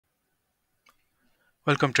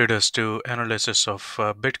Welcome traders to analysis of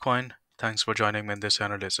Bitcoin. Thanks for joining me in this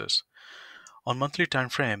analysis. On monthly time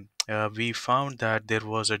frame, we found that there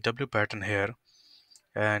was a W pattern here,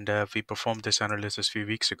 and we performed this analysis a few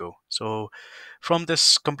weeks ago. So from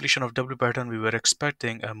this completion of W pattern, we were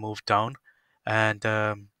expecting a move down, and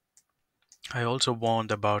I also warned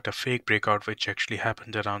about a fake breakout which actually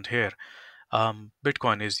happened around here.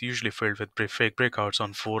 Bitcoin is usually filled with fake breakouts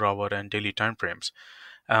on 4-hour and daily time frames.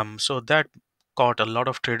 So that caught a lot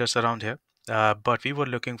of traders around here. But we were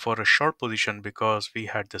looking for a short position because we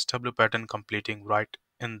had this W pattern completing right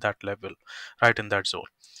in that level, right in that zone.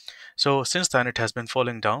 So since then, it has been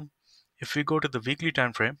falling down. If we go to the weekly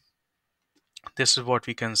time frame, this is what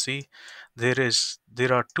we can see. There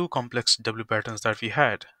are two complex W patterns that we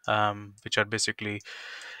had, which are basically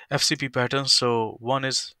FCP patterns. So one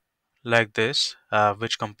is like this,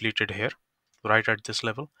 which completed here, right at this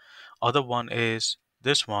level. Other one is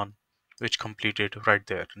this one, which completed right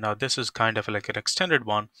there. Now this is kind of like an extended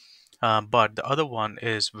one, but the other one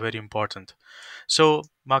is very important. So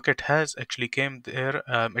market has actually came there,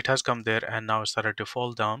 it has come there and now started to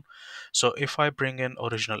fall down. So if I bring in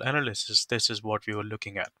original analysis, this is what we were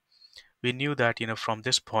looking at. We knew that from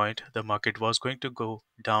this point the market was going to go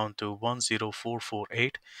down to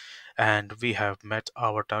 10448, and we have met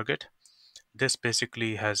our target. This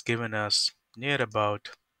basically has given us near about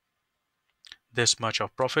this much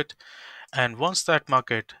of profit, and once that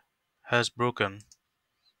market has broken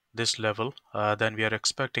this level, then we are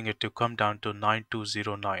expecting it to come down to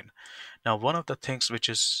 9209. Now one of the things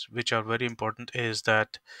which are very important is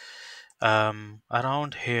that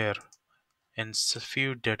around here in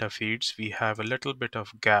few data feeds we have a little bit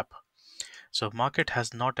of gap. So market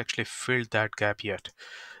has not actually filled that gap yet.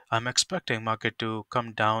 I'm expecting market to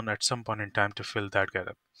come down at some point in time to fill that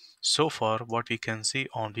gap. So far, what we can see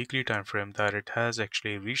on weekly time frame that it has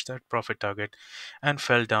actually reached that profit target and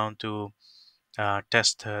fell down to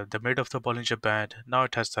test the mid of the Bollinger Band. Now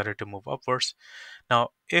it has started to move upwards. Now,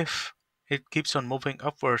 if it keeps on moving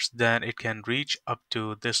upwards, then it can reach up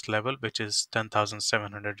to this level, which is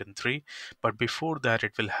 10,703. But before that,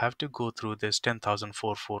 it will have to go through this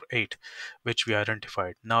 10,448, which we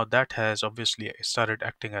identified. Now, that has obviously started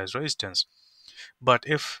acting as resistance. But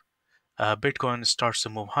if Bitcoin starts to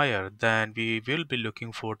move higher, then we will be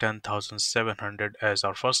looking for 10,700 as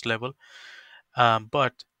our first level.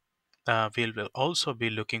 But we will also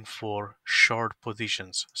be looking for short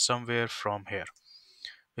positions somewhere from here.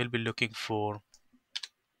 We'll be looking for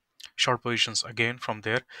short positions again from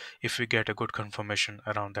there if we get a good confirmation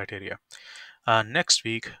around that area. Next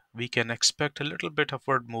week, we can expect a little bit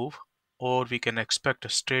upward move, or we can expect a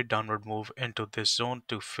straight downward move into this zone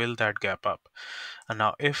to fill that gap up. And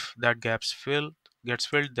now, if that gets filled,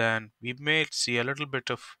 then we may see a little bit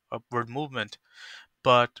of upward movement,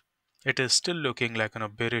 but it is still looking like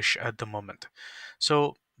bearish at the moment.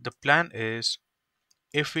 So the plan is,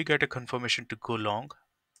 if we get a confirmation to go long,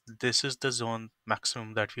 this is the zone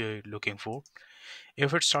maximum that we are looking for.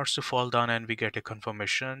 If it starts to fall down and we get a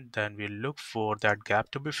confirmation, then we look for that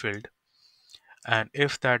gap to be filled. And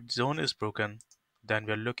if that zone is broken, then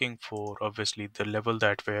we're looking for obviously the level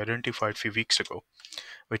that we identified a few weeks ago,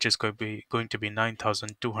 which is going to be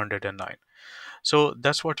 9,209. So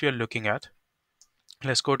that's what we are looking at.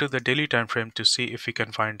 Let's go to the daily time frame to see if we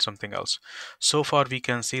can find something else. So far, we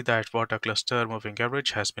can see that water cluster moving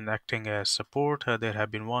average has been acting as support. There have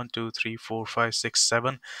been 1, 2, 3, 4, 5,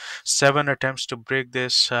 6, 7 attempts to break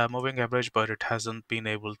this moving average, but it hasn't been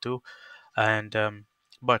able to. And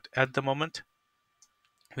but at the moment,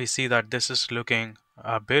 we see that this is looking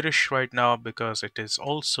bearish right now because it is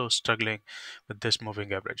also struggling with this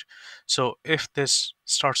moving average. So if this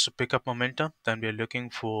starts to pick up momentum, then we are looking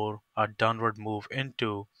for a downward move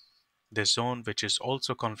into this zone, which is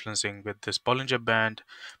also confluencing with this Bollinger Band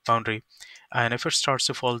boundary. And if it starts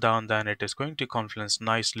to fall down, then it is going to confluence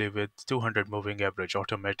nicely with 200 moving average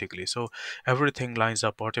automatically. So everything lines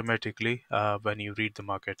up automatically when you read the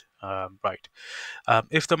market right.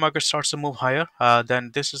 If the market starts to move higher,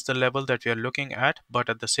 then this is the level that we are looking at. But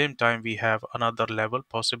at the same time, we have another level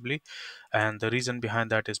possibly. And the reason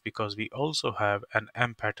behind that is because we also have an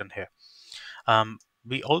M pattern here.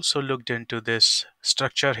 We also looked into this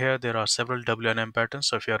structure here. There are several WNM patterns.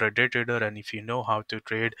 So if you're a day trader and if you know how to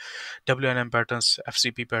trade WNM patterns,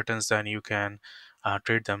 FCP patterns, then you can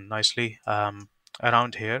trade them nicely.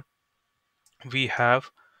 Around here, we have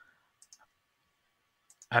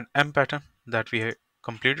an M pattern that we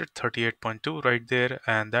completed 38.2 right there,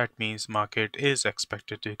 and that means market is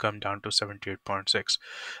expected to come down to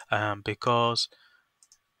 78.6 because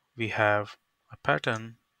we have a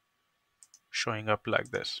pattern showing up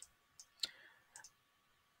like this.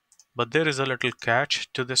 But there is a little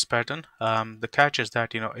catch to this pattern. The catch is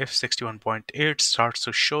that, if 61.8 starts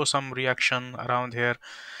to show some reaction around here,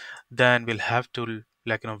 then we'll have to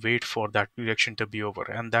wait for that reaction to be over.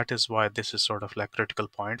 And that is why this is sort of like critical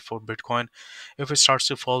point for Bitcoin. If it starts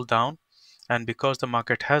to fall down, and because the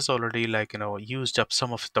market has already used up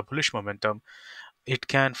some of the bullish momentum, it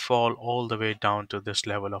can fall all the way down to this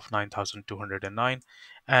level of 9,209.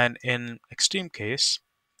 And in extreme case,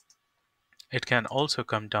 it can also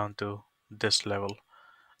come down to this level,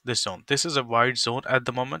 this zone. This is a wide zone at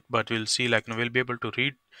the moment, but we'll see we'll be able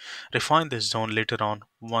to refine this zone later on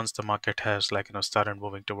once the market has started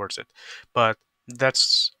moving towards it. But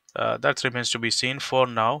that remains to be seen. For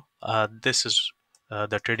now, this is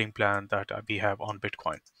the trading plan that we have on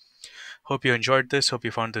Bitcoin. Hope you enjoyed this. Hope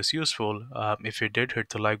you found this useful. If you did, hit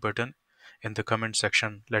the like button. In the comment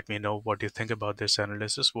section, let me know what you think about this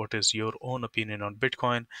analysis. What is your own opinion on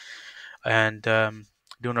Bitcoin? And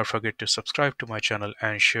do not forget to subscribe to my channel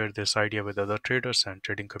and share this idea with other traders and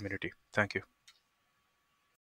trading community. Thank you.